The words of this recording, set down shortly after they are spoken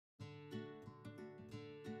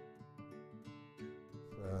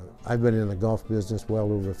I've been in the golf business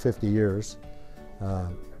well over 50 years.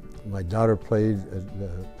 My daughter played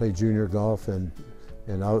junior golf, and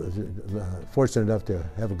I was fortunate enough to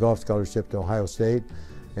have a golf scholarship to Ohio State.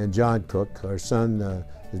 And John Cook, our son,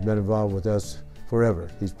 has been involved with us forever.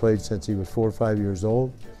 He's played since he was 4 or 5 years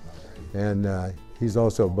old, and he's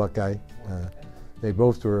also a Buckeye. They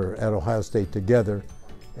both were at Ohio State together,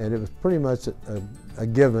 and it was pretty much a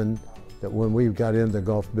given that when we got into the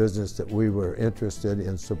golf business that we were interested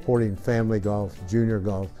in supporting family golf, junior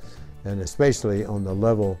golf, and especially on the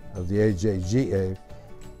level of the AJGA.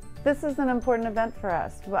 This is an important event for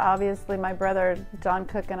us. Obviously, my brother John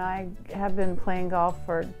Cook and I have been playing golf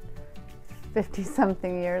for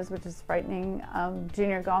 50-something years, which is frightening.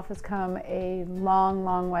 Junior golf has come a long,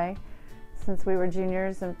 long way since we were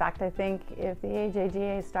juniors. In fact, I think if the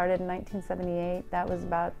AJGA started in 1978, that was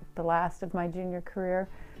about the last of my junior career.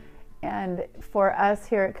 And for us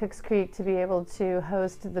here at Cooks Creek to be able to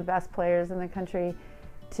host the best players in the country,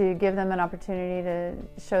 to give them an opportunity to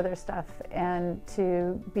show their stuff, and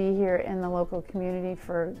to be here in the local community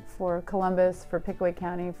for Columbus, for Pickaway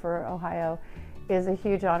County, for Ohio, is a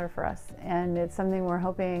huge honor for us. And it's something we're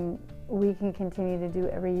hoping we can continue to do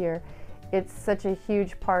every year. It's such a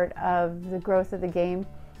huge part of the growth of the game,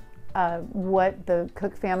 what the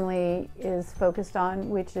Cook family is focused on,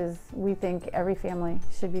 which is we think every family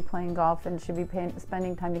should be playing golf and should be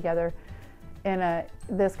spending time together in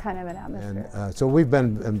this kind of an atmosphere. And so we've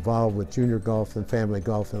been involved with junior golf and family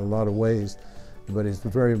golf in a lot of ways, but it's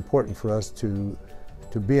very important for us to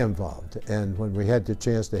be involved. And when we had the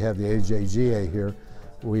chance to have the AJGA here,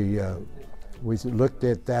 we looked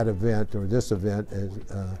at that event, or this event,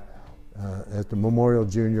 as the Memorial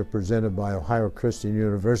Junior presented by Ohio Christian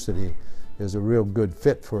University, is a real good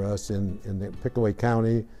fit for us in the Pickaway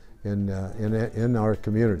County, in our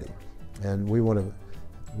community. And we were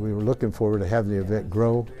looking forward to having the event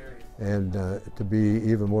grow and to be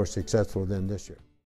even more successful than this year.